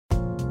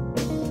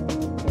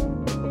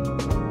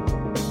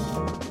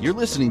You're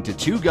listening to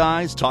Two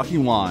Guys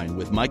Talking Wine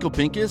with Michael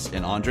Pincus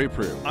and Andre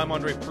Proulx. I'm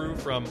Andre Proulx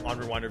from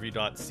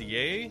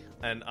AndreWineReview.ca,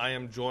 and I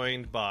am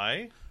joined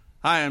by...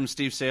 Hi, I'm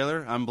Steve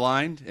Saylor. I'm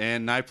blind,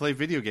 and I play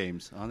video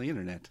games on the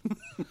internet.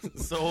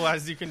 So,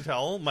 as you can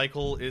tell,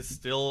 Michael is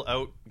still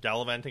out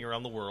gallivanting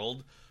around the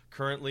world.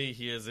 Currently,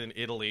 he is in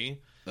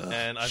Italy,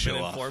 and I've been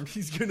informed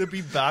he's going to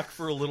be back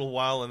for a little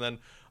while and then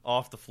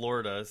off to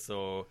Florida.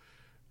 So,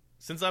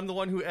 since I'm the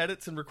one who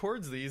edits and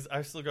records these,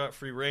 I've still got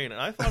free reign. And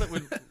I thought it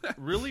would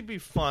really be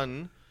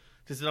fun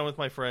to sit down with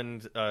my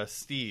friend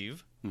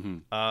Steve,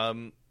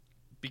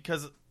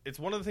 because it's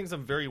one of the things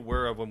I'm very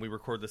aware of when we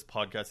record this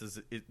podcast is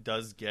it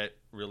does get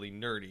really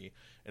nerdy.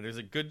 And there's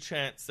a good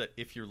chance that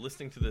if you're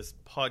listening to this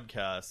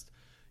podcast,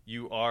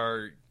 you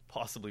are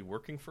possibly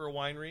working for a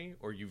winery,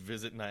 or you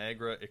visit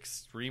Niagara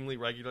extremely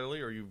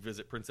regularly, or you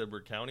visit Prince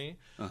Edward County.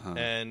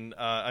 And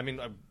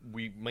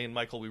me and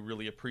Michael, we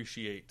really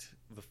appreciate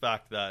the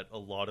fact that a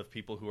lot of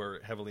people who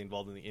are heavily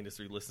involved in the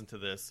industry listen to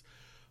this.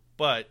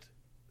 But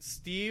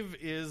Steve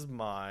is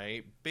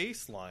my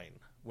baseline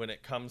when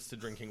it comes to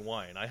drinking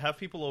wine. I have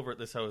people over at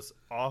this house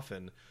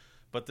often,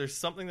 but there's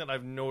something that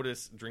I've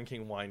noticed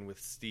drinking wine with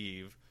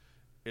Steve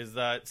is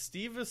that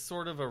Steve is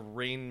sort of a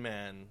Rain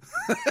Man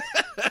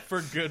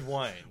for good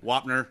wine.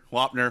 Wapner.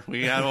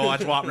 We gotta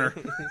watch Wapner.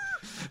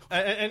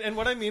 And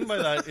what I mean by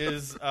that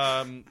is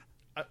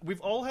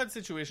we've all had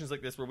situations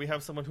like this where we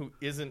have someone who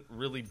isn't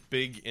really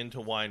big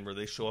into wine, where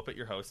they show up at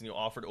your house and you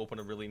offer to open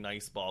a really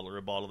nice bottle, or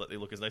a bottle that they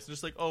look as nice. And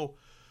just like, oh,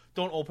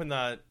 don't open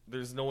that.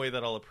 There's no way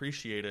that I'll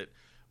appreciate it.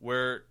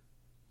 Where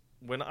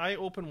when I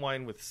open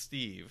wine with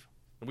Steve,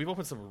 and we've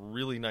opened some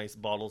really nice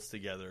bottles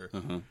together,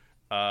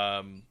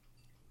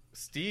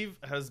 Steve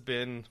has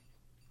been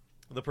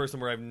the person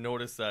where I've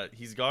noticed that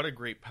he's got a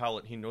great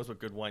palate. He knows what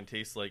good wine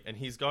tastes like, and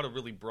he's got a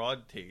really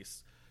broad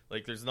taste.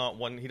 Like, there's not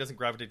one, he doesn't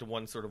gravitate to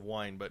one sort of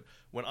wine, but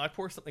when I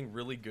pour something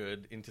really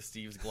good into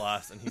Steve's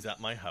glass and he's at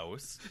my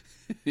house,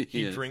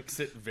 he drinks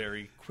it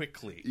very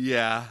quickly.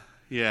 Yeah.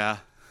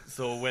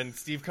 So when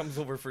Steve comes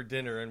over for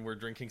dinner and we're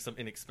drinking some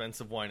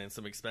inexpensive wine and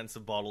some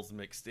expensive bottles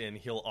mixed in,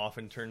 he'll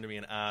often turn to me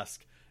and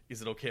ask,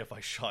 is it okay if I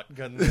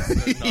shotgun this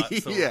or not?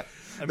 So, yeah,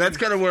 that's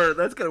kind of where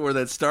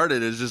that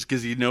started. Is just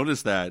because you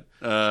noticed that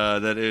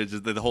that it was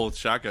just the whole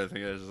shotgun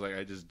thing. I was just like,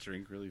 I just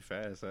drink really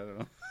fast. I don't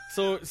know.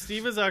 So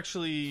Steve has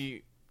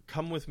actually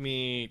come with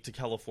me to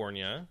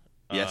California.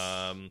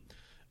 Yes.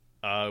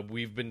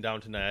 We've been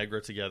down to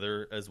Niagara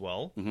together as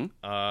well.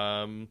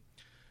 And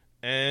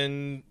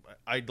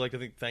I'd like to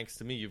think, thanks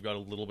to me, you've got a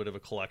little bit of a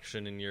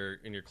collection in your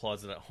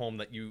closet at home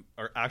that you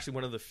are actually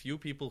one of the few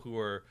people who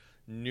are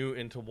new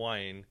into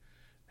wine,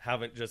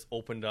 haven't just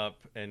opened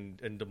up and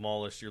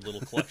demolished your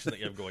little collection that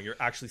you have going. You're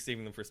actually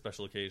saving them for a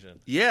special occasion.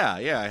 Yeah.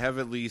 I have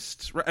at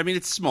least, I mean,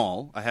 it's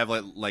small. I have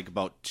like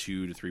about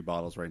 2 to 3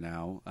 bottles right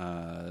now.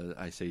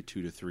 I say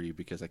 2 to 3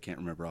 because I can't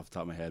remember off the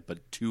top of my head,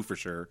 but 2 for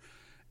sure.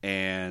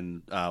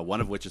 And one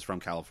of which is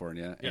from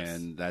California. Yes.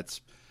 And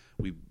that's,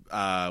 we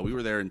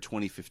were there in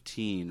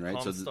 2015, right?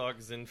 Comstock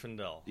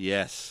Zinfandel.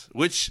 Yes.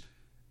 Which,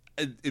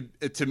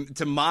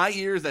 to my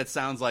ears, that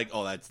sounds like,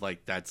 oh, that's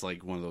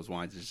like one of those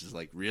wines. It's just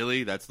like,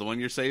 really, that's the one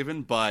you're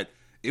saving? But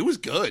it was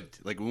good.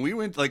 Like when we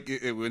went,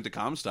 we went to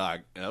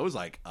Comstock, I was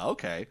like,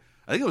 okay.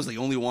 I think it was the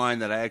only wine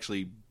that I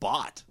actually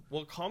bought.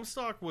 Well,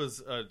 Comstock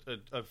was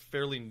a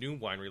fairly new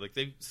winery. Like,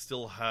 they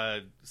still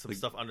had some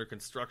stuff under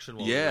construction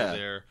while we were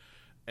there.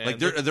 And like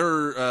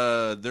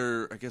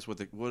they're I guess what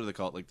do they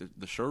call it? Like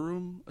the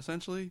showroom,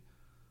 essentially.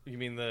 You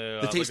mean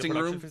the tasting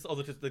room?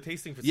 The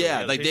tasting facility.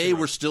 Yeah, like they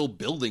were still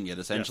building it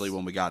essentially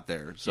when we got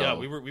there. So yeah,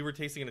 we were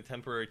tasting in a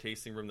temporary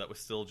tasting room that was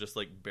still just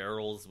like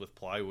barrels with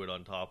plywood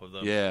on top of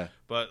them. Yeah,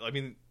 but I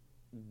mean,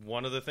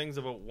 one of the things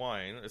about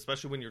wine,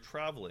 especially when you're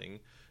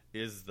traveling,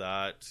 is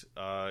that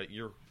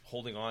you're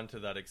holding on to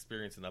that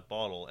experience in that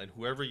bottle, and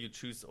whoever you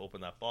choose to open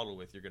that bottle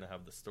with, you're going to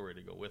have the story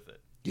to go with it.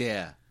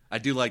 Yeah, I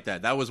do like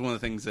that. That was one of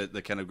the things that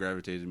kind of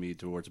gravitated me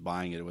towards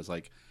buying it. It was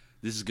like,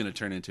 this is going to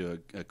turn into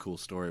a cool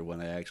story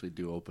when I actually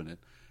do open it.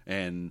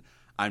 And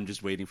I'm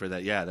just waiting for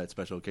that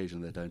special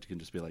occasion that I can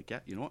just be like,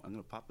 yeah, you know what? I'm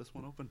going to pop this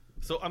one open.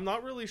 So I'm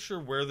not really sure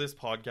where this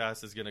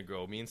podcast is going to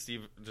go. Me and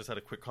Steve just had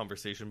a quick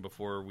conversation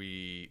before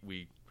we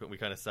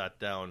kind of sat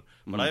down.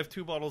 But I have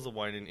 2 bottles of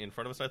wine in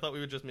front of us. And I thought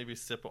we would just maybe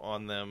sip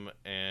on them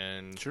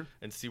and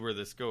see where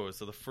this goes.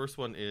 So the first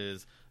one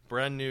is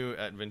brand new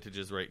at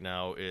Vintages right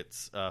now.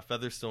 It's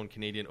Featherstone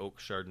Canadian Oak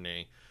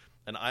Chardonnay.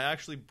 And I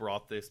actually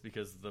brought this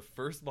because the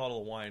first bottle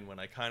of wine, when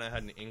I kind of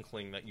had an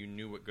inkling that you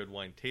knew what good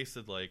wine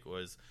tasted like,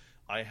 was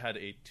I had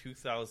a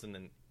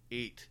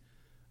 2008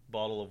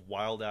 bottle of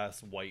Wild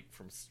Ass White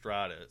from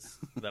Stratus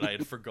that I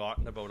had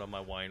forgotten about on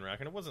my wine rack.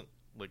 And it wasn't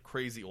like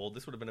crazy old.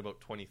 This would have been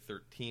about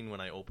 2013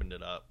 when I opened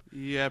it up.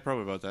 Yeah,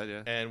 probably about that,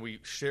 yeah. And we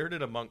shared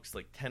it amongst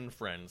like 10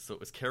 friends. So it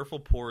was careful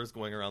pours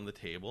going around the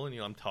table. And,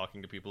 I'm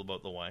talking to people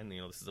about the wine.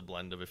 This is a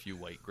blend of a few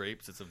white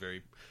grapes. It's a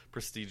very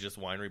prestigious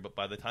winery. But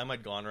by the time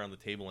I'd gone around the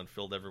table and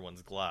filled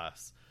everyone's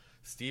glass,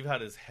 Steve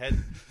had his head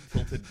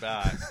tilted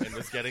back and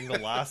was getting the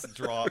last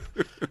drop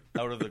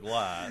out of the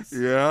glass.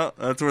 Yeah,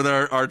 that's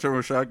where our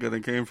turbo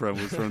shotgun came from.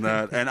 Was from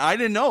that, and I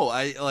didn't know.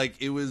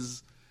 It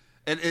was,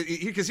 and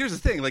because here's the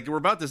thing, like we're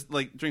about to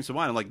like drink some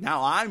wine. I'm like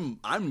now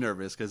I'm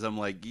nervous because I'm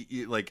like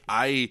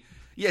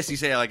yes, you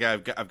say like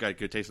I've got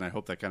good taste, and I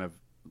hope that kind of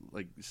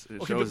like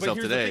shows itself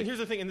today. Here's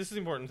the thing, and this is the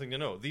important thing to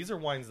know. These are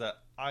wines that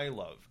I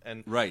love,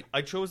 and right.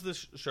 I chose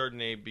this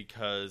Chardonnay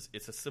because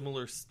it's a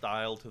similar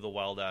style to the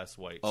Wild Ass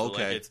White. So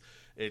okay. Like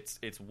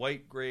it's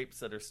white grapes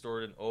that are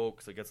stored in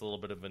oak, so it gets a little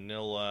bit of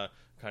vanilla,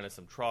 kind of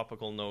some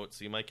tropical notes.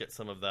 So you might get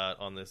some of that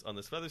on this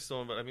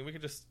Featherstone. But I mean, we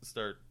could just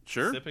start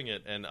sipping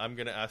it, and I'm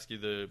going to ask you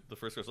the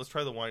first question. Let's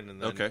try the wine,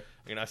 and then I'm going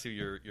to ask you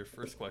your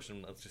first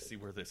question. Let's just see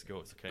where this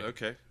goes. Okay.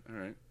 Okay. All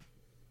right.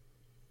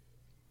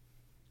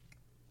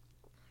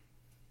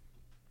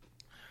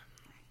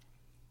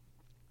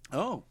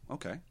 Oh,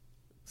 okay.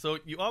 So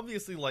you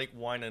obviously like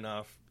wine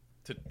enough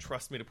to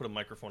trust me to put a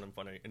microphone in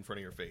front of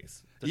your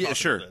face. Yeah,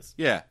 sure. This.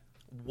 Yeah.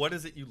 What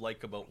is it you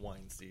like about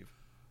wine, Steve?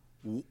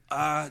 You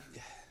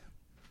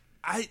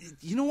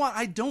know what?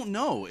 I don't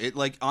know. It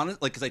like honest,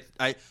 like because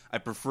I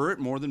prefer it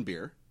more than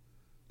beer.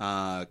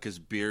 Because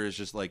beer is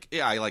just like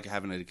I like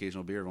having an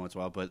occasional beer every once in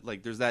a while, but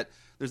like there's that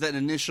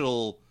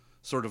initial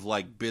sort of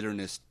like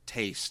bitterness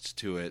taste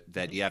to it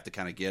that you have to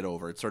kind of get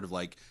over. It's sort of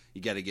like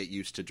you got to get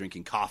used to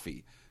drinking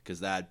coffee.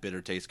 Because that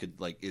bitter taste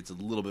it's a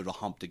little bit of a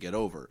hump to get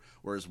over.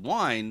 Whereas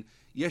wine,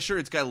 yeah, sure,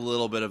 it's got a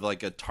little bit of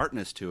like a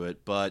tartness to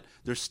it, but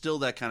there's still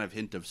that kind of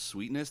hint of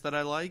sweetness that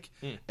I like,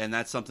 and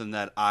that's something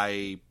that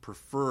I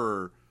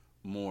prefer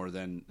more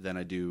than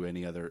I do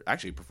any other.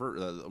 Actually,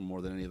 prefer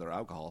more than any other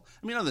alcohol.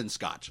 I mean, other than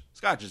Scotch.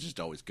 Scotch is just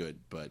always good,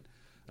 but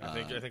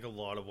I think a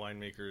lot of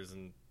winemakers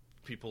and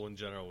people in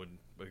general would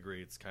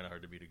agree it's kind of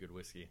hard to beat a good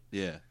whiskey.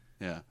 Yeah,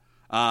 yeah.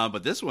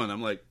 But this one,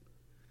 I'm like.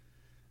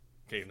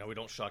 Okay, now we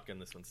don't shotgun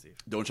this one, Steve.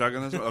 Don't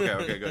shotgun this one?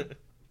 Okay, good.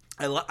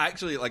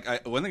 Actually,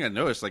 one thing I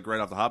noticed, like, right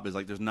off the hop is,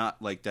 like, there's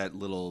not, like,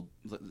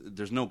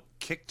 there's no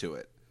kick to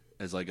it,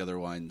 as, like, other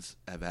wines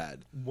have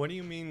had. What do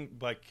you mean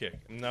by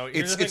kick? Now,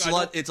 it's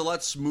a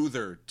lot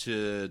smoother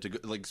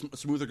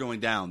smoother going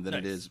down than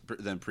it is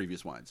than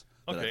previous wines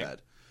that I've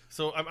had.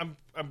 So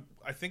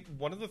I think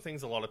one of the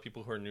things a lot of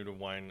people who are new to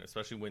wine,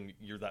 especially when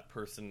you're that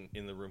person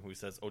in the room who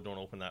says, "Oh, don't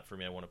open that for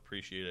me, I want to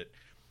appreciate it."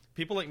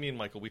 People like me and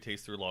Michael, we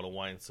taste through a lot of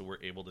wines, so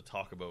we're able to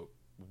talk about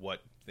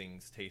what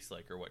things taste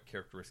like or what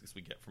characteristics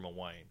we get from a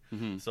wine.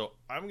 Mm-hmm. So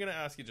I'm going to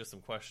ask you just some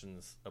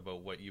questions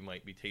about what you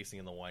might be tasting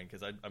in the wine,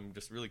 because I'm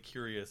just really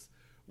curious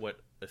what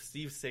a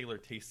Steve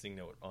Saylor tasting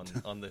note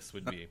on this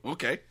would be.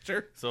 Okay,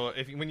 sure. So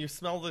when you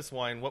smell this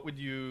wine, how would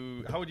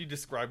you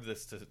describe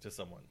this to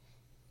someone?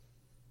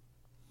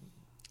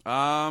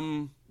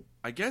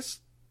 I guess...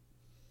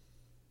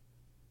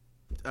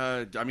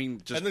 I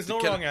mean, just and there's no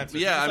wrong answer.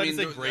 Yeah, I mean,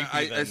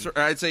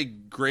 I'd say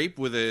grape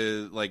with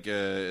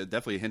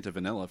definitely a hint of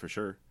vanilla for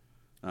sure.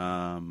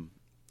 The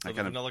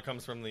vanilla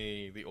comes from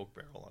the oak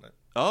barrel on it.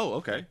 Oh,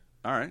 okay,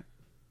 all right.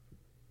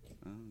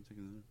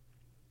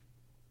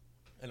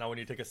 And now, when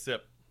you take a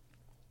sip,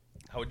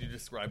 how would you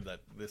describe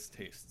this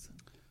tastes?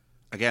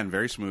 Again,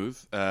 very smooth.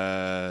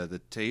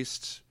 The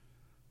taste,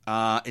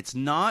 it's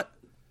not.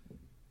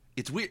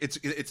 It's weird.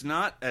 It's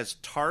not as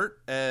tart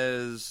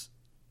as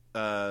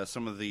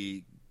some of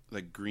the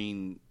like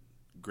green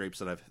grapes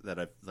that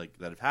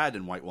I've had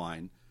in white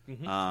wine.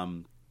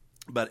 Mm-hmm.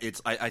 But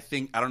I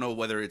think I don't know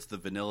whether it's the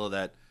vanilla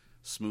that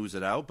smooths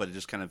it out, but it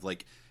just kind of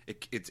like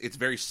it's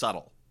very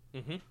subtle.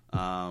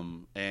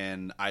 Mm-hmm.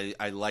 And I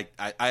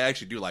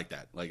actually do like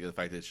that, like the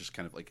fact that it's just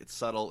kind of like it's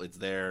subtle, it's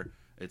there,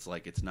 it's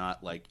like it's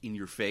not like in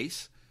your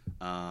face,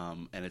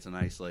 and it's a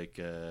nice like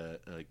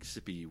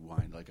sippy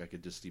wine. Like I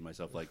could just see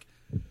myself like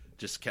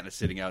just kind of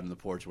sitting out in the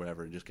porch or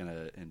whatever and just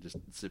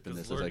sipping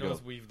this Lord as I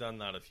knows go. We've done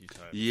that a few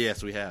times.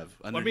 Yes, we have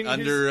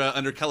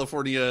under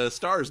California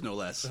stars, no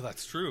less.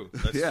 That's true.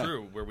 That's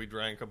true. Where we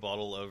drank a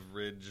bottle of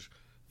Ridge,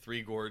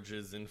 Three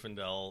Gorges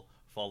Zinfandel,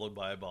 followed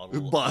by a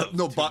bottle of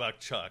Two-Buck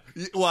Chuck.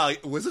 Well,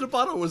 was it a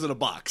bottle or was it a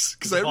box?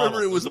 Because I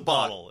remember it was a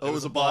bottle. Oh, it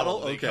was a bottle?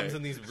 Okay. It comes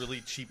in these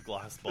really cheap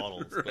glass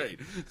bottles. Right.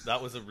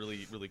 That was a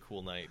really, really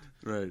cool night.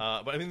 Right.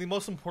 But I mean, the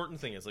most important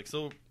thing is, like,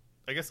 so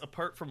I guess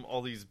apart from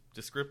all these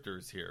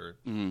descriptors here,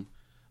 mm-hmm.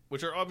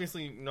 which are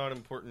obviously not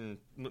important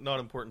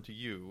to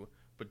you,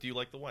 but do you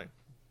like the wine?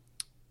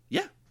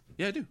 Yeah.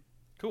 Yeah, I do.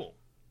 Cool.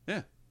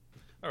 Yeah.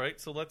 All right,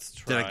 so let's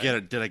try.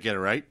 Did I get it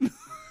right?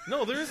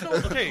 No, there is no.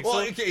 Okay, well,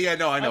 okay, yeah,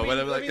 no, I know.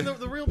 I mean,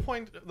 the real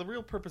point, the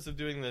real purpose of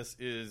doing this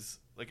is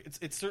like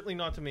it's certainly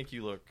not to make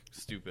you look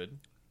stupid.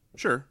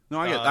 Sure, no,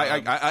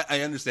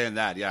 I understand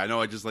that. Yeah, I know.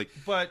 I just like,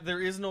 but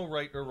there is no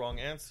right or wrong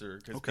answer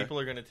because people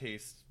are going to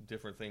taste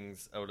different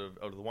things out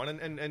of the wine,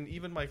 and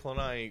even Michael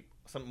and I,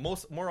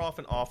 more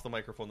often off the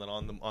microphone than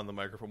on the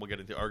microphone, we'll get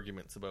into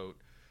arguments about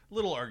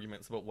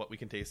what we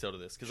can taste out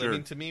of this. Because I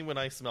mean, to me, when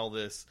I smell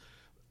this.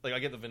 Like I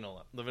get the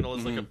vanilla. The vanilla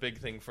is like a big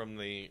thing from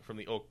the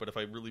oak, but if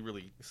I really,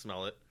 really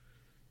smell it,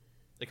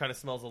 it kind of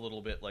smells a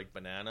little bit like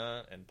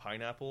banana and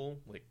pineapple,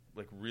 like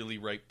really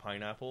ripe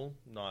pineapple,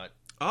 not.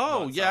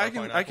 Oh not yeah,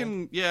 pineapple. I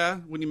can. Yeah,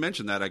 when you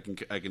mention that, I can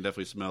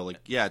definitely smell like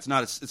it's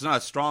not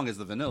as strong as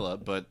the vanilla,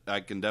 but I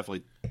can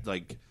definitely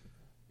like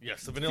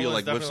Yes, the vanilla feel is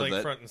like whiffs definitely of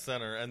that. front and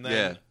center. And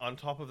then on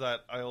top of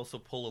that, I also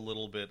pull a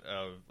little bit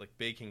of like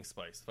baking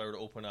spice. If I were to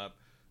open up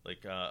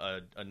like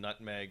a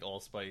nutmeg,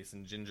 allspice,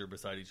 and ginger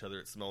beside each other,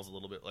 it smells a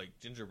little bit like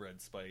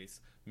gingerbread spice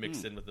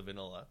mixed in with the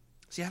vanilla.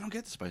 See, I don't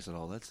get the spice at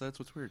all. That's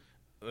what's weird.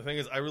 The thing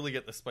is, I really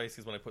get the spice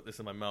because when I put this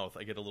in my mouth,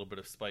 I get a little bit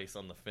of spice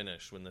on the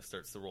finish when this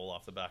starts to roll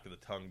off the back of the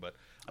tongue. But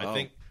I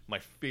think my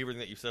favorite thing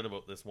that you said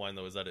about this wine,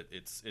 though, is that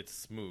it's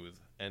smooth.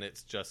 And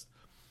it's just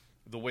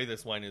the way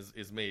this wine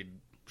is made,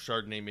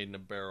 Chardonnay made in a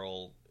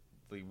barrel,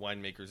 the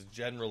winemakers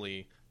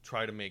generally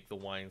try to make the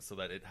wine so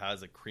that it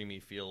has a creamy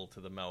feel to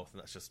the mouth.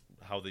 And that's just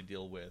how they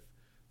deal with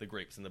the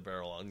grapes in the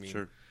barrel. I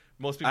mean,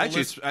 most people...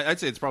 Actually,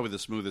 I'd say it's probably the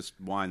smoothest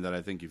wine that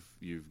I think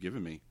you've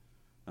given me.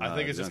 I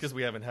think it's just because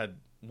we haven't had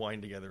wine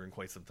together in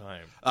quite some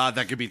time.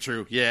 That could be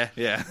true. Yeah.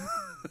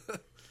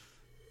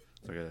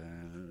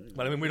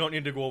 But I mean, we don't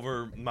need to go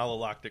over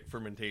malolactic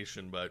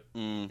fermentation, but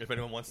if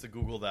anyone wants to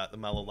Google that, the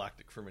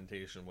malolactic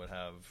fermentation would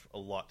have a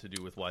lot to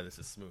do with why this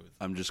is smooth.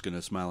 I'm just going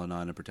to smile and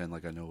nod and pretend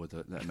like I know what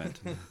that meant.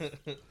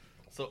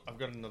 So I've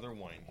got another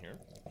wine here.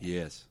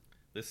 Yes.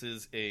 This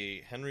is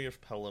a Henry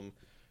of Pelham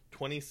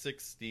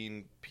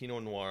 2016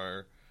 Pinot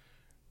Noir,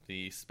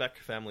 the Speck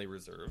Family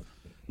Reserve.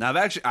 Now,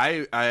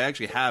 I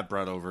actually have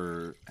brought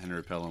over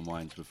Henry Pelham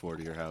wines before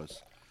to your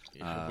house.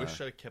 I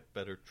wish I kept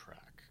better track.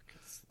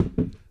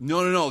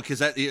 No, because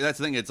that's the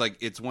thing. It's like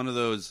it's one of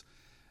those.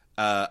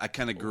 I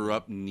kind of grew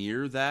up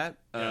near that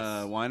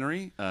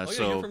winery.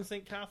 So you're from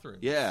St. Catharines.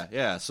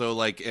 Yeah. So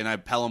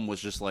Pelham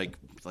was just like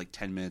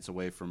 10 minutes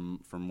away from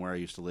where I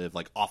used to live,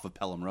 like off of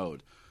Pelham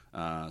Road.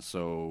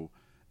 So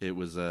it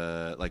was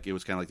kind of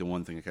like the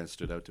one thing that kind of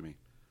stood out to me.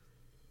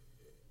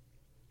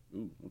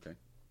 Ooh, okay.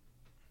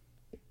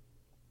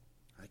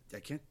 I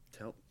can't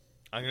tell.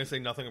 I'm going to say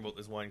nothing about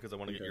this wine because I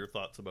want to get your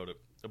thoughts about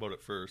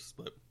it first.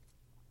 But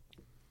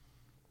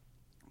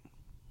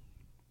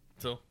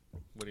so,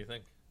 what do you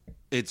think?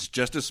 It's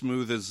just as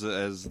smooth as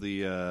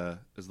the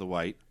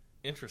white.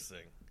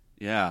 Interesting.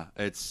 Yeah,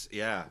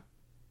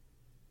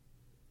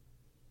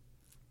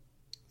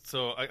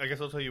 So I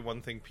guess I'll tell you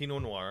one thing.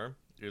 Pinot Noir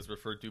is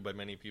referred to by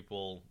many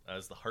people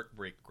as the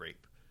heartbreak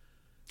grape.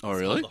 Oh,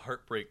 really? It's called the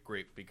heartbreak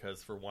grape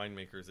because for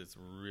winemakers it's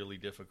really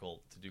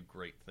difficult to do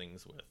great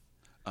things with.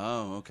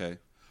 Oh, okay.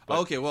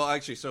 Okay, well,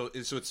 actually, so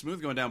it's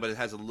smooth going down, but it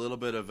has a little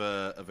bit of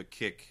a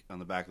kick on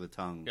the back of the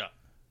tongue. Yeah.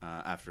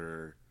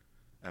 After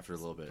a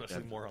little bit,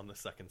 especially more on the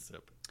second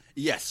sip.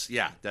 Yes,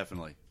 yeah,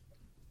 definitely.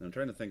 I'm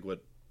trying to think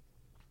what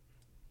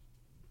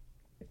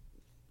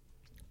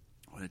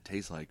it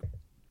tastes like.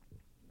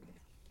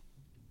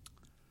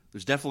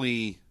 There's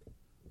definitely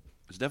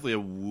a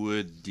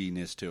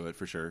woodiness to it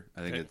for sure.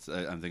 I think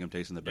I'm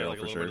tasting the barrel like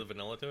for sure. A little bit of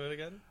vanilla to it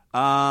again.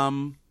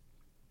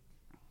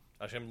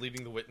 Actually, I'm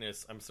leading the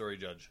witness. I'm sorry,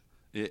 Judge.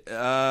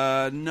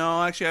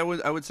 No,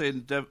 actually, I would say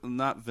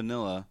not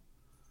vanilla.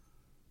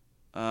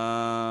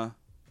 I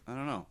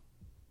don't know.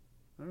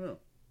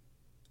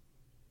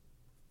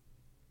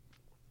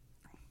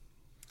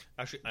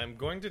 Actually, I'm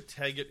going to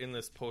tag it in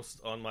this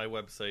post on my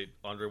website,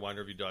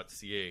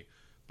 andrewinereview.ca.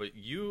 But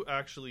you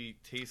actually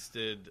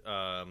tasted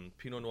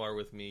Pinot Noir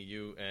with me,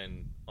 you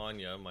and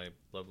Anya, my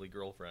lovely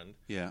girlfriend.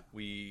 Yeah.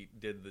 We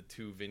did the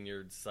two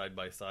vineyards side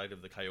by side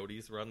of the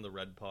Coyotes run, the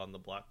Red Paw and the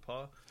Black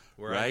Paw.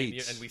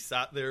 Right. And we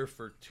sat there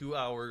for 2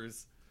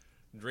 hours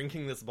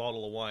drinking this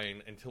bottle of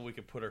wine until we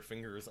could put our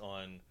fingers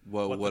on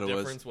what the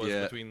difference was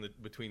between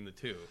the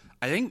two.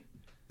 I think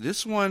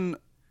this one,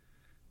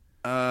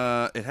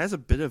 it has a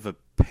bit of a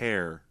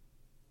pear.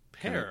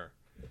 Pear?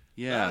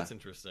 Yeah. That's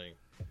interesting.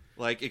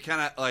 Like, it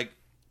kind of, like...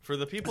 For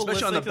the people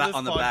especially listening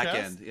on the back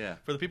end, yeah.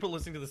 For the people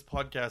listening to this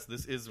podcast,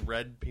 this is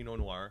red Pinot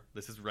Noir.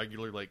 This is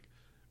regular, like,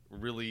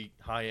 really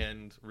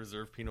high-end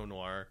reserve Pinot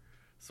Noir.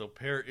 So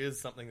pear is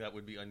something that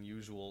would be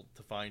unusual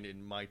to find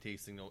in my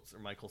tasting notes or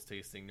Michael's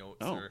tasting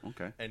notes or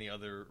any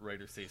other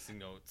writer's tasting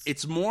notes.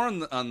 It's more on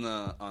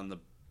the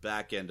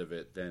back end of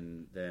it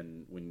than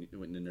when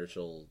the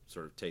initial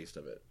sort of taste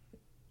of it.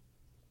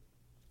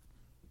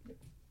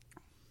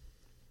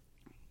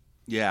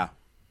 Yeah.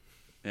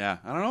 I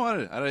don't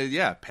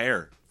know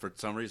pear. For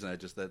some reason,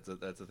 that's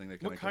the thing that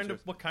kind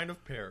of what kind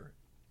of pear?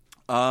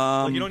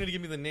 Like, you don't need to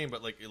give me the name,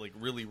 but like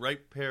really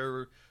ripe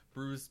pear,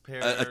 bruised pear,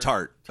 a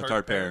tart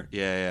pear.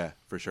 Yeah,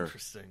 for sure.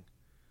 Interesting.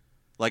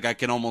 Like, I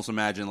can almost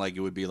imagine like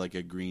it would be like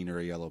a green or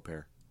a yellow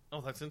pear.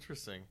 Oh, that's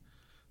interesting.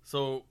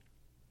 So,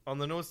 on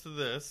the notes to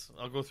this,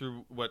 I'll go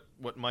through what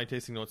my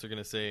tasting notes are going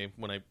to say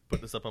when I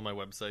put this up on my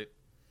website.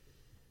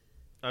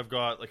 I've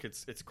got like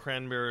it's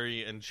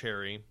cranberry and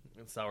cherry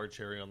and sour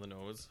cherry on the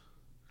nose.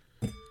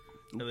 And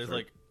there's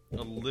like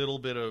a little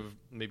bit of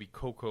maybe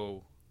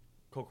cocoa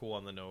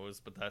on the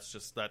nose, but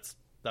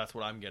that's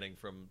what I'm getting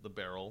from the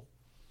barrel.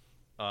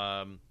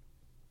 On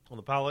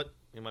the palate,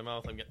 in my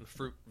mouth, I'm getting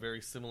fruit very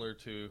similar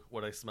to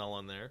what I smell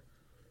on there.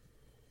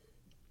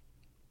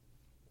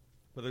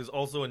 But there's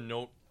also a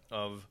note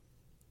of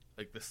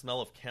like the smell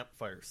of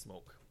campfire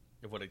smoke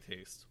of what I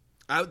taste.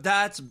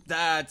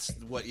 That's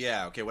what.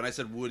 Yeah. Okay. When I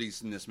said woody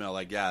smell,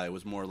 like it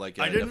was more like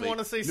I didn't want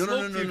to say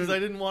smoke because I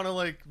didn't want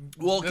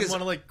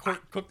to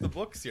cook the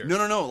books here.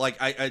 No.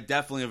 Like I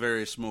definitely a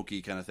very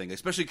smoky kind of thing,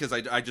 especially because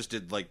I just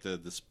did like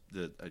the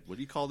what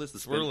do you call this? The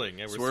swirling.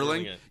 Yeah,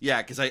 swirling.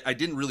 Yeah, because I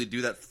didn't really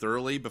do that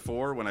thoroughly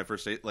before when I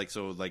first ate. Like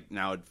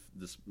now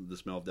the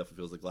smell definitely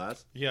feels like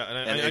glass. Yeah,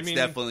 and it's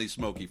definitely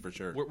smoky for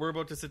sure. We're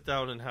about to sit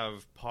down and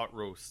have pot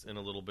roast in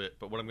a little bit,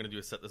 but what I'm going to do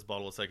is set this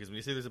bottle aside because when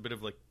you say there's a bit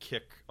of like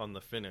kick on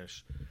the finish.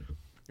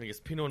 I guess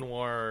Pinot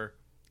Noir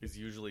is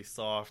usually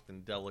soft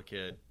and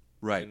delicate.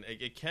 Right. And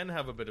it can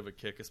have a bit of a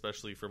kick,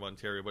 especially from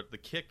Ontario. But the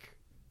kick,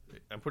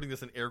 I'm putting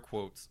this in air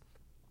quotes,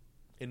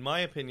 in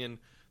my opinion,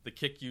 the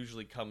kick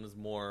usually comes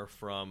more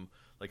from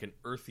like an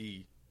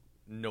earthy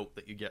note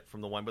that you get from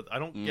the wine. But I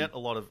don't get a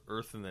lot of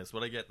earth in this.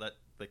 What I get, that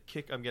the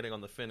kick I'm getting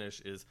on the finish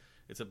is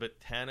it's a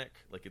bit tannic,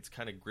 like it's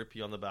kind of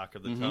grippy on the back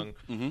of the tongue.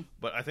 Mm-hmm.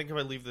 But I think if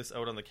I leave this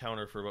out on the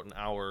counter for about an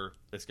hour,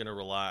 it's going to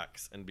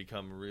relax and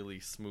become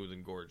really smooth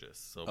and gorgeous.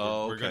 So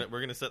we're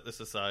gonna set this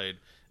aside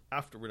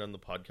after we're done the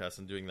podcast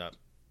and doing that.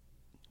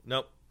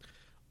 Now,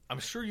 I'm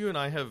sure you and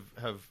I have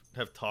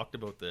talked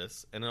about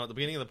this, and at the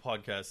beginning of the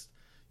podcast,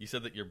 you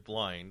said that you're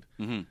blind.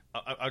 Mm-hmm.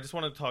 I just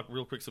want to talk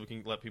real quick so we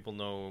can let people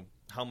know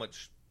how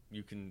much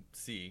you can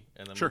see,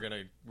 and then sure.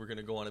 we're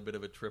gonna go on a bit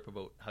of a trip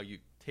about how you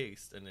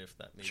taste and if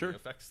that maybe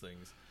affects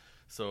things.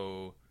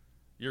 So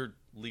you're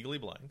legally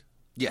blind?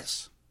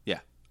 Yes. Yeah.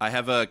 I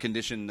have a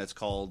condition that's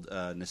called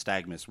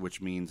nystagmus,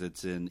 which means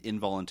it's an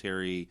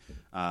involuntary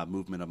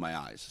movement of my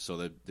eyes. So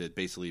that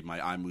basically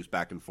my eye moves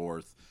back and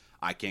forth.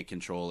 I can't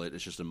control it.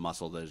 It's just a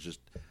muscle that is just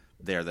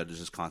there that is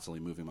just constantly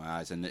moving my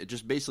eyes, and it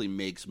just basically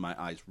makes my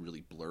eyes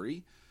really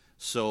blurry.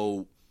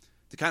 So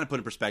to kind of put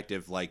in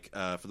perspective, like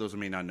for those who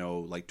may not know,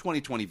 like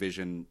 20/20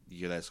 vision,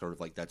 that's sort of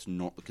like that's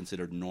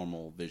considered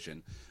normal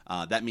vision.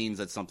 That means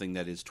that something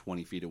that is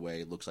 20 feet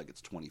away looks like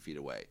it's 20 feet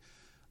away.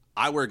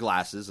 I wear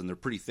glasses, and they're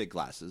pretty thick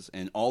glasses,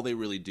 and all they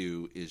really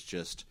do is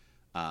just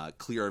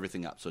clear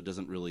everything up. So it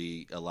doesn't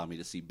really allow me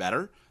to see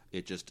better.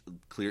 It just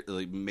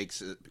clearly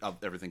makes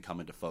everything come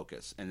into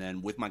focus. And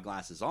then with my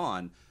glasses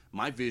on,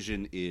 my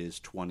vision is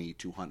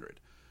 20/200.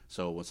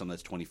 So when something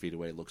that's 20 feet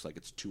away, it looks like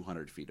it's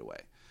 200 feet away.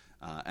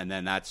 And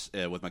then that's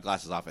with my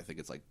glasses off. I think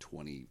it's like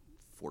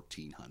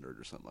 1400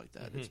 or something like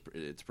that. Mm-hmm.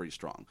 It's pretty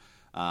strong.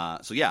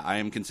 So yeah, I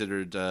am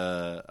considered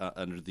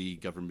under the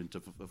government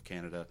of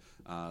Canada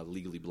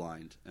legally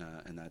blind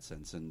in that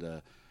sense.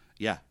 And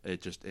yeah,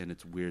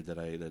 it's weird that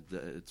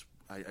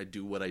I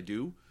do what I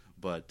do.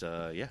 But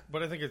yeah.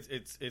 But I think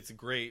it's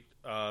great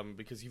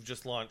because you've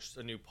just launched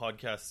a new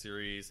podcast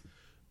series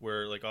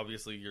where, like,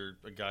 obviously you're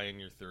a guy in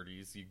your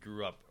 30s. You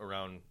grew up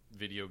around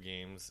video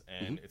games,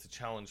 and it's a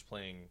challenge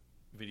playing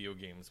video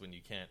games when you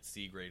can't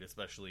see great,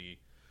 especially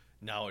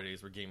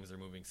nowadays where games are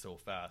moving so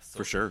fast. So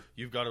for sure.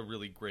 You've got a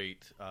really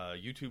great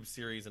YouTube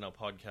series and a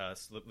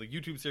podcast. The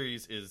YouTube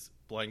series is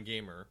Blind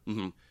Gamer,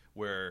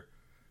 where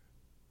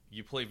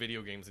you play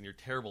video games and you're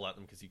terrible at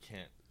them because you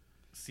can't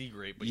see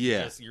great, but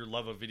your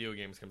love of video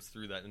games comes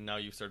through that, and now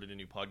you've started a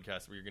new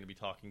podcast where you're going to be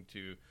talking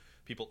to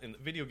people in the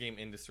video game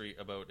industry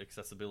about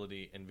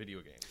accessibility in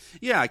video games.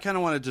 Yeah, I kind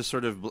of wanted to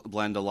sort of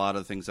blend a lot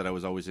of things that I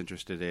was always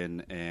interested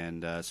in,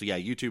 and so yeah,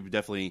 YouTube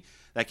definitely,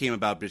 that came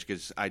about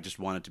because I just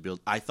wanted to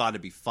I thought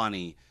it'd be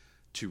funny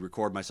to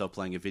record myself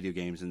playing at video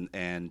games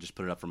and just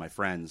put it up for my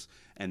friends,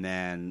 and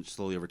then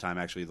slowly over time,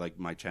 actually, like,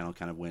 my channel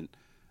kind of went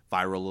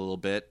viral a little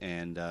bit,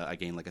 and I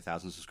gained like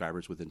 1,000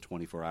 subscribers within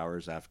 24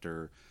 hours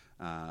after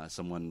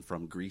someone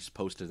from Greece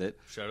posted it.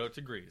 Shout out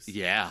to Greece.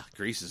 Yeah,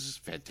 Greece is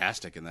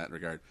fantastic in that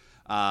regard.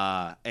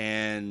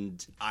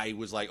 And I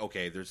was like,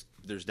 okay, there's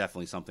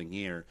definitely something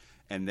here.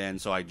 And then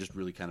so I just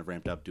really kind of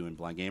ramped up doing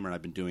Blind Gamer, and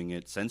I've been doing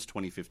it since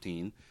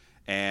 2015.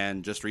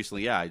 And just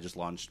recently, I just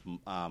launched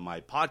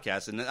my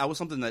podcast, and that was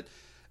something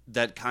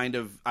that kind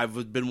of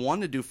I've been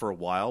wanting to do for a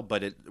while,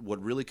 but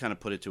what really kind of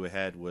put it to a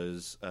head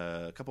was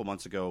a couple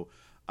months ago.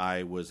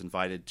 I was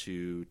invited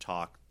to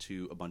talk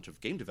to a bunch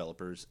of game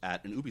developers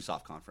at an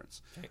Ubisoft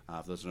conference. Okay.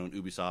 For those who don't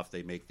know Ubisoft,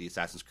 they make the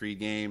Assassin's Creed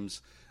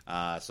games.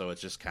 So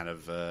it's just kind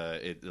of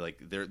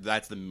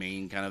that's the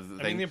main kind of thing.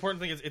 I mean, the important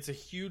thing is it's a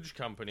huge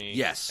company.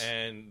 Yes.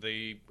 And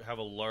they have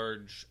a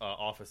large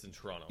office in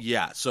Toronto.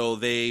 Yeah. So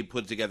they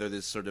put together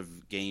this sort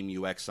of game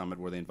UX summit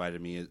where they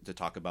invited me to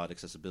talk about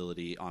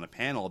accessibility on a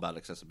panel about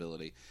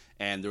accessibility.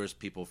 And there was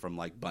people from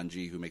like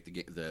Bungie who make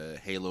the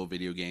Halo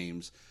video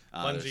games.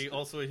 Bungie,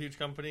 also a huge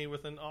company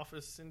with an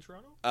office in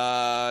Toronto?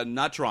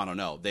 Not Toronto,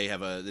 no.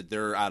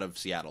 They're out of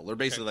Seattle. They're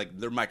basically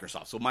they're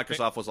Microsoft. So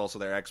Microsoft was also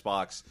their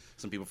Xbox.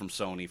 Some people from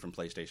Sony, from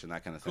PlayStation,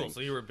 that kind of thing. Cool.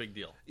 So you were a big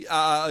deal.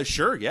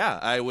 Sure, yeah.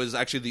 I was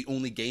actually the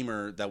only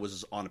gamer that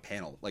was on a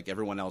panel. Like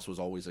everyone else was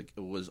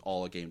was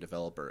all a game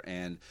developer,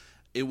 and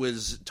it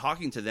was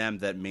talking to them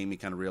that made me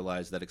kind of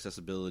realize that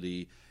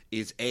accessibility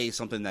is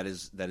something that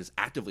is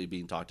actively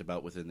being talked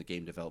about within the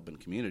game development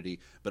community,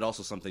 but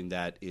also something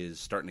that is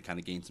starting to kind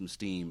of gain some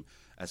steam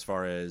as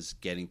far as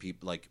getting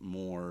people, like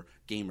more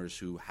gamers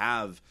who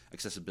have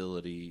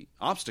accessibility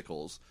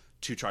obstacles,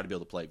 to try to be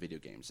able to play video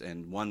games.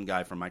 And one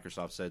guy from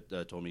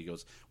Microsoft told me, he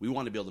goes, we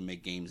want to be able to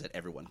make games that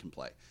everyone can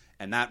play.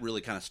 And that really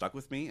kind of stuck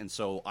with me. And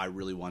so I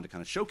really wanted to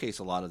kind of showcase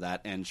a lot of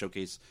that and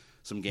showcase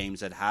some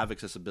games that have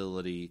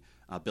accessibility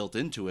built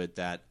into it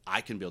that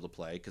I can be able to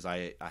play, because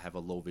I have a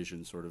low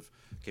vision sort of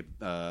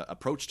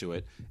approach to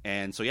it.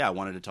 And so, yeah, I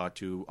wanted to talk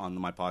to, on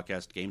my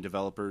podcast, game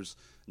developers,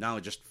 not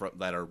only just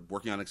that are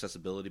working on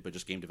accessibility, but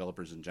just game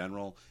developers in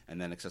general, and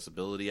then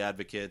accessibility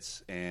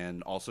advocates,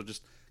 and also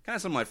just kind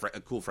of some of my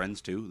cool friends,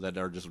 too, that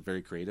are just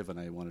very creative, and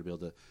I wanted to be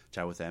able to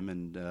chat with them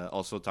and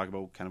also talk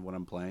about kind of what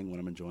I'm playing,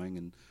 what I'm enjoying.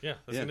 And yeah,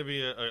 that's going to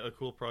be a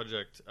cool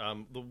project.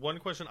 The one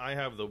question I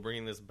have, though,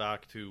 bringing this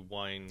back to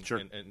wine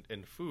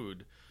and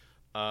food,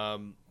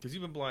 because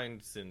you've been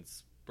blind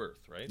since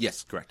birth, right?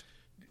 Yes, correct.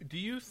 Do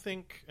you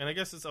think, and I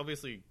guess it's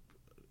obviously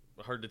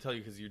hard to tell you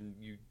because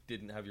you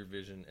didn't have your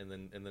vision and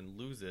then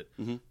lose it,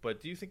 but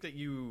do you think that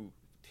you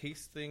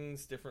taste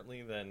things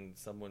differently than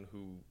someone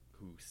who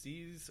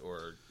sees,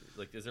 or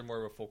like is there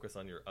more of a focus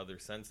on your other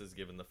senses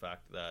given the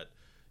fact that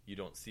you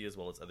don't see as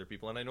well as other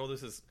people? And I know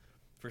this is,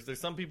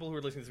 there's some people who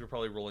are listening to this who are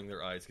probably rolling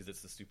their eyes because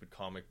it's the stupid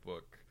comic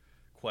book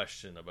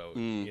question about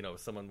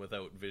someone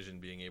without vision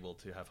being able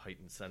to have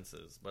heightened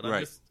senses, but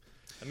I just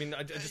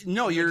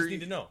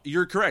need to know.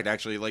 You're correct,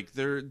 actually. Like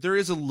there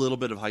is a little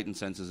bit of heightened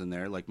senses in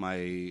there. Like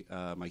my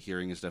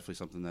hearing is definitely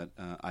something that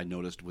I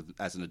noticed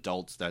as an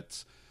adult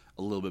that's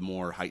a little bit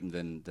more heightened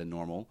than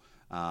normal.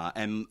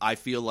 And I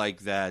feel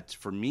like that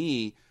for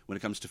me, when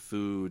it comes to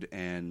food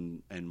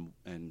and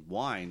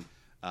wine,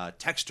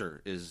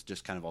 texture is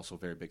just kind of also a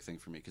very big thing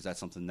for me, because that's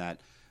something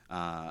that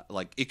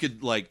like it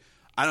could, like,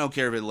 I don't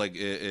care if it, like,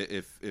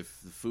 if the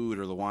food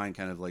or the wine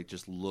kind of like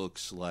just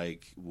looks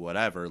like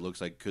whatever,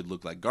 could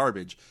look like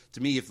garbage.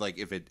 To me, if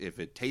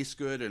it tastes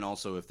good and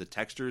also if the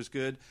texture is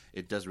good,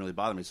 it doesn't really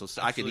bother me. So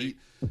actually, I can eat.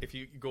 If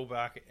you go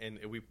back and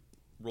we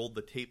rolled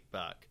the tape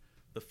back,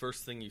 the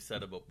first thing you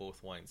said about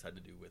both wines had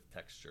to do with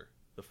texture.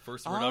 The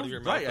first word out of your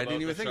mouth about I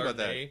didn't even think about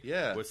that.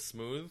 Yeah, was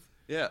smooth.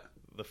 Yeah.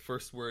 The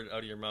first word out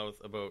of your mouth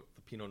about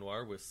the Pinot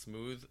Noir was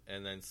smooth,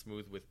 and then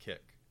smooth with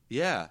kick.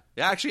 Yeah.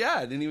 Actually,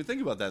 I didn't even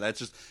think about that. That's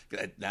just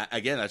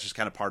that's just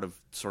kind of part of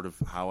sort of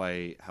how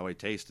I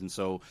taste, and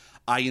so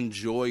I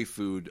enjoy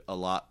food a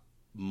lot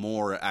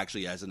more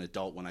actually as an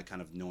adult when I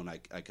kind of know and I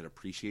could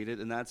appreciate it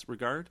in that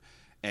regard,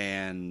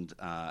 and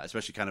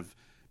especially kind of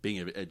being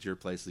at your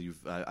place,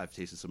 I've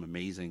tasted some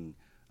amazing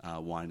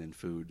wine and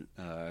food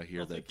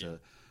here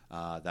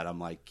that I'm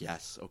like,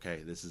 yes,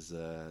 okay, this is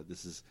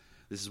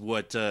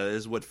what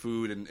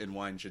food and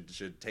wine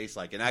should taste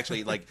like. And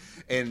actually, like,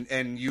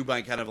 and you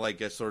might kind of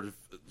like sort of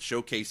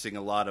showcasing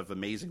a lot of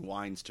amazing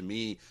wines to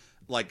me.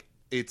 Like,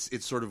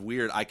 it's sort of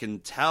weird. I can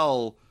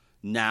tell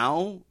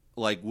now,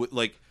 like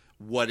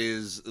what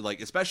is,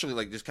 like, especially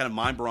like just kind of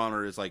my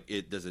barometer is like,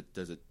 does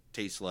it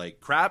taste like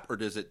crap or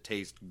does it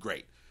taste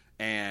great?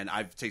 And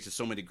I've tasted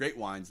so many great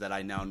wines that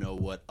I now know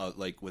what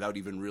like without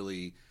even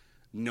really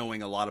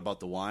knowing a lot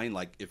about the wine,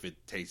 like if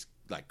it tastes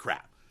like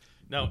crap.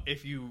 Now,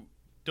 if you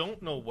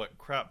don't know what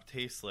crap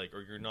tastes like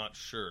or you're not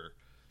sure,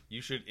 you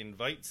should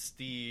invite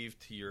Steve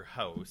to your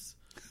house,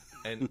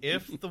 and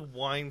if the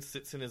wine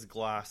sits in his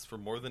glass for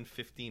more than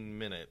 15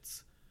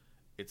 minutes,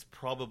 it's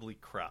probably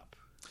crap.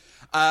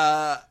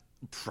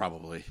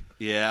 Probably.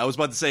 Yeah, I was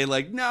about to say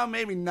like, no,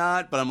 maybe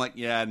not, but I'm like,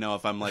 yeah, no,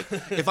 if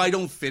I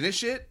don't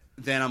finish it,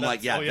 then I'm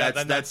like,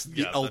 that's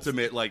the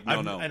ultimate, like,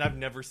 no. And I've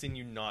never seen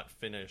you not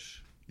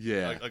finish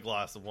a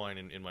glass of wine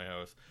in my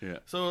house. Yeah.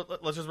 So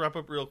let's just wrap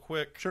up real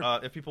quick. Sure.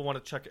 If people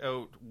want to check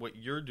out what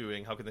you're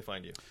doing, how can they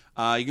find you?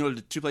 You can go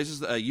to two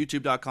places.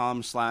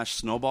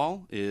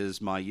 YouTube.com/Snowball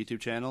is my YouTube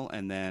channel.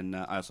 And then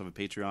I also have a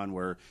Patreon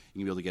where you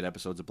can be able to get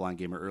episodes of Blind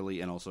Gamer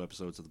early and also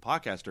episodes of the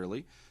podcast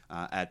early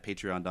at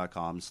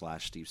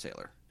patreon.com/Steve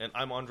Saylor. And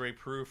I'm Andre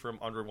Prue from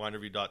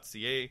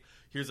AndreWineReview.ca.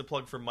 Here's a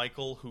plug for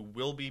Michael, who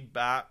will be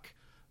back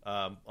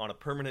on a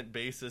permanent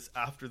basis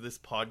after this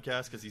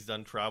podcast because he's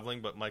done traveling,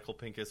 but Michael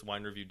Pincus,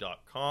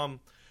 winereview.com.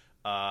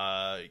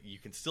 You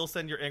can still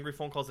send your angry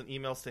phone calls and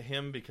emails to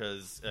him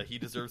because he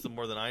deserves them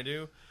more than I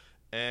do.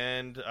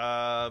 And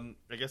I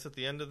guess at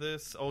the end of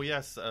this,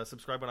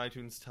 subscribe on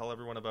iTunes, tell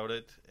everyone about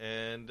it,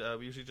 and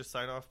we usually just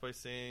sign off by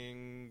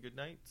saying good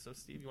night. So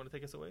Steve, you want to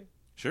take us away?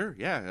 Sure,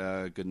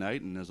 yeah. Good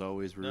night, and as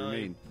always,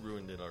 remain. I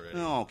ruined it already.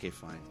 Oh, okay,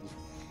 fine.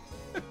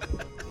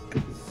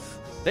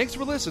 Thanks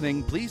for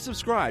listening. Please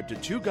subscribe to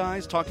Two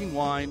Guys Talking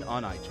Wine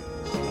on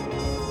iTunes.